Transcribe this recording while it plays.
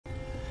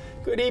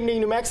Good evening,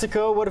 New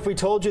Mexico. What if we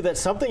told you that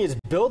something is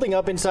building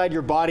up inside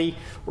your body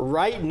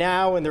right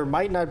now and there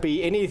might not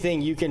be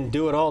anything you can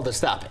do at all to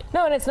stop it?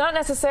 No, and it's not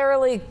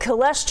necessarily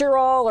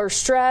cholesterol or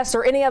stress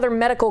or any other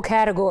medical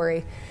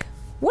category.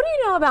 What do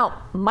you know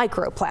about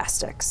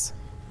microplastics?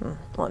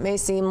 Well, it may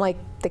seem like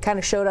they kind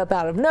of showed up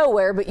out of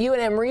nowhere, but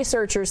UNM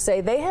researchers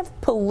say they have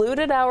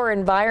polluted our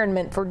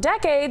environment for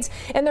decades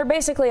and they're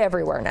basically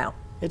everywhere now.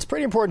 It's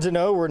pretty important to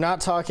know we're not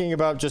talking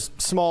about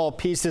just small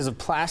pieces of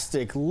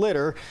plastic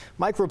litter.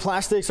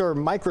 Microplastics are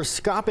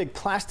microscopic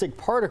plastic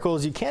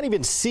particles you can't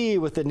even see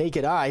with the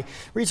naked eye.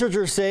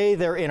 Researchers say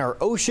they're in our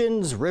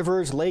oceans,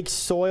 rivers, lakes,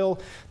 soil,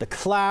 the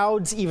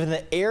clouds, even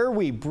the air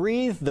we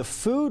breathe, the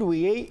food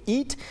we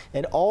eat,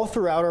 and all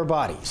throughout our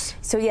bodies.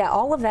 So yeah,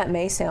 all of that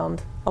may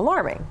sound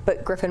alarming,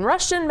 but Griffin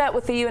Rushton met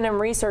with the UNM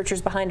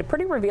researchers behind a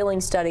pretty revealing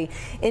study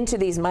into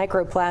these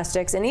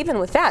microplastics, and even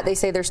with that, they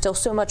say there's still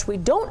so much we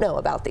don't know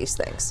about these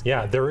things.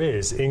 Yeah, there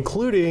is,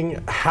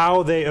 including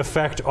how they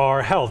affect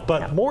our health,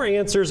 but more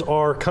answers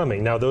are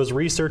coming. Now, those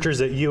researchers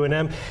at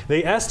UNM,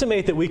 they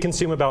estimate that we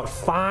consume about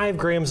 5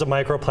 grams of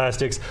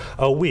microplastics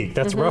a week.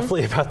 That's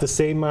roughly about the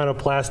same amount of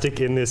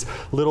plastic in this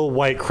little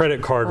white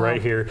credit card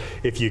right here,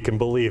 if you can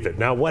believe it.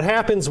 Now, what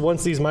happens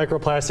once these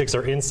microplastics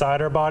are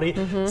inside our body?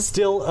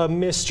 Still a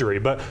mystery,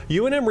 but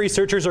UNM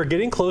researchers are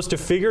getting close to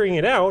figuring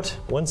it out,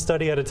 one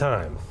study at a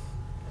time.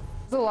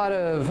 There's a lot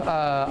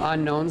of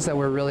unknowns that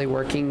we're really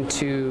working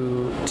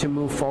to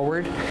move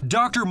forward.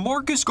 Dr.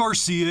 Marcus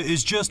Garcia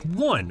is just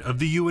one of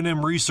the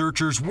UNM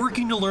researchers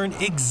working to learn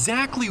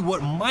exactly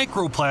what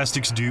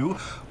microplastics do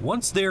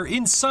once they're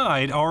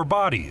inside our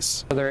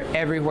bodies. They're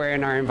everywhere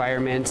in our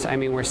environment. I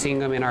mean, we're seeing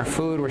them in our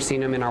food, we're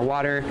seeing them in our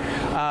water,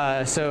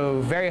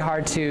 so very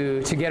hard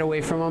to get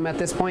away from them at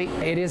this point.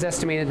 It is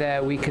estimated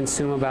that we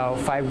consume about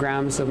 5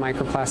 grams of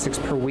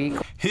microplastics per week.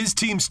 His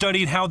team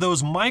studied how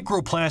those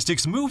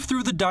microplastics move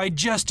through the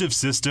digestive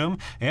system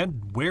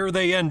and where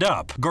they end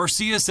up.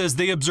 Garcia says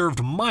they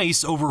observed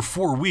mice over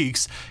 4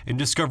 weeks and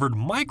discovered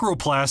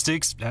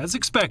microplastics, as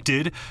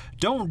expected,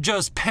 don't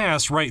just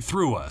pass right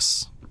through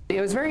us. It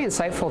was very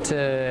insightful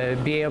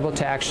to be able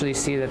to actually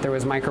see that there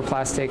was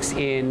microplastics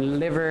in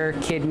liver,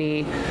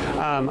 kidney.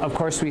 Of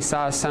course, we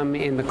saw some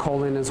in the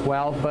colon as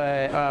well,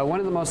 but one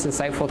of the most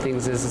insightful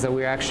things is that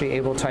we were actually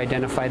able to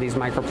identify these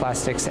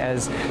microplastics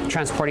as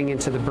transporting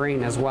into the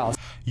brain as well.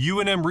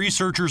 UNM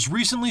researchers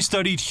recently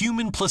studied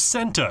human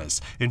placentas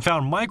and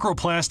found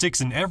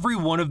microplastics in every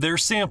one of their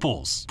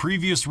samples.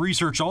 Previous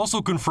research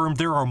also confirmed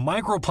there are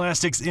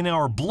microplastics in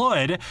our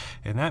blood,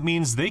 and that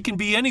means they can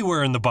be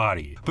anywhere in the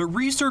body. But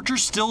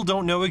researchers still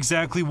don't know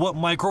exactly what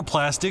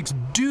microplastics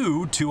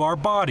do to our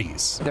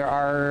bodies. There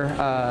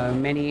are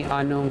many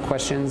unknown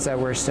questions that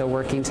we're still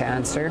working to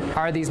answer.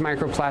 Are these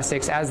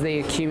microplastics, as they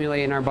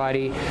accumulate in our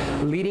body,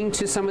 leading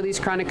to some of these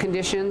chronic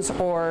conditions,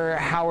 or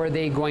how are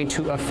they going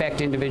to affect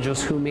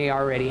individuals who may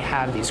already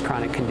have these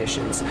chronic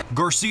conditions?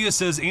 Garcia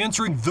says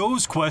answering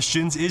those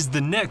questions is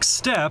the next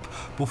step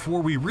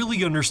before we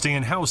really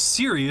understand how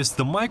serious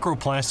the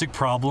microplastic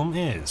problem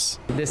is.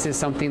 This is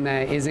something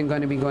that isn't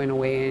going to be going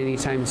away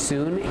anytime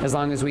soon. As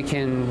long as we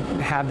can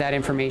have that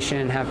information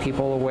and have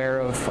people aware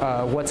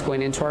of what's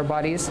going into our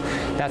bodies,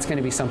 that's going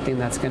to be something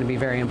that's going to be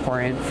very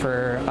important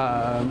for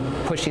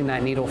pushing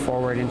that needle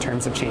forward in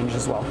terms of change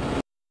as well.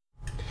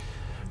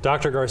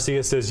 Dr.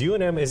 Garcia says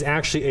UNM is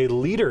actually a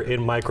leader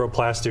in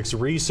microplastics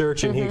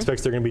research, and he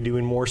expects they're going to be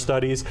doing more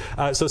studies.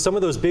 So some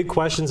of those big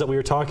questions that we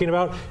were talking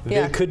about,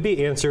 they could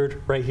be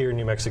answered right here in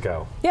New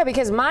Mexico. Yeah,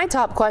 because my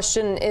top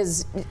question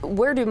is,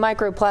 where do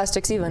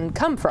microplastics even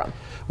come from?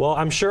 Well,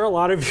 I'm sure a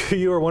lot of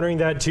you are wondering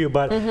that too,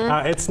 but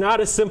it's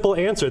not a simple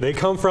answer. They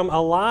come from a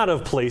lot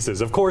of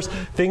places. Of course,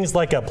 things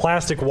like a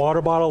plastic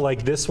water bottle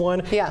like this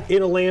one,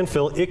 in a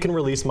landfill, it can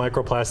release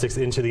microplastics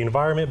into the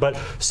environment, but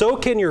so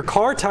can your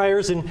car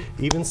tires and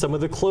even some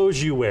of the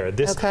clothes you wear.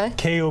 This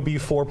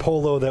KOB4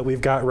 polo that we've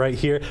got right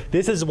here,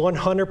 this is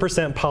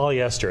 100%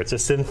 polyester. It's a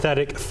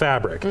synthetic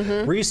fabric.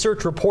 Research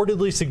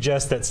reportedly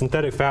suggests that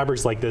synthetic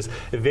fabrics like this,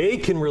 they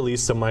can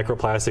release some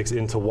microplastics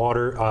into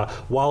water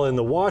while in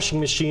the washing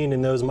machine,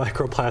 and those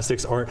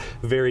microplastics aren't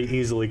very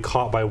easily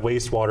caught by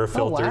wastewater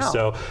filters.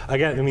 So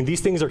again, I mean,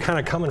 these things are kind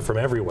of coming from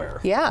everywhere.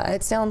 Yeah,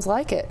 it sounds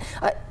like it.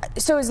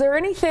 So is there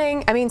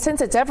anything, I mean, since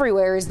it's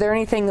everywhere, is there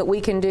anything that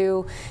we can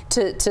do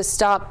to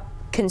stop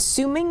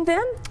consuming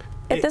them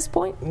at this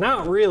point?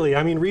 Not really.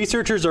 I mean,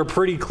 researchers are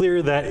pretty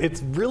clear that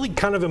it's really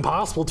kind of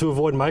impossible to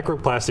avoid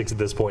microplastics at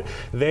this point.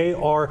 They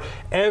are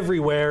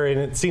everywhere,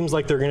 and it seems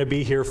like they're going to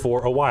be here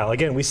for a while.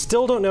 Again, we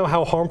still don't know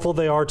how harmful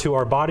they are to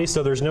our bodies,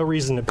 so there's no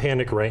reason to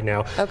panic right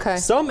now.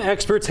 Some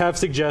experts have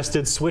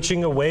suggested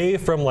switching away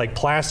from like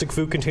plastic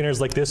food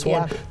containers like this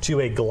one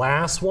to a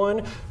glass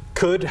one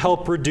could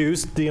help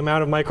reduce the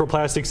amount of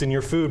microplastics in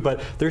your food,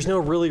 but there's no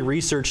really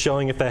research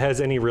showing if that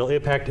has any real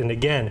impact. And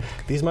again,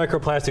 these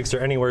microplastics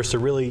are anywhere, so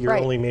really you're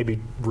only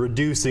maybe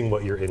reducing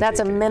what you're intaking. That's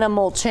a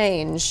minimal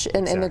change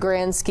in the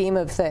grand scheme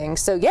of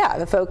things. So yeah,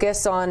 the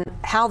focus on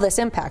how this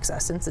impacts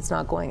us, since it's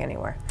not going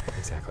anywhere.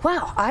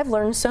 Wow, I've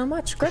learned so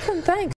much. Griffin, thanks.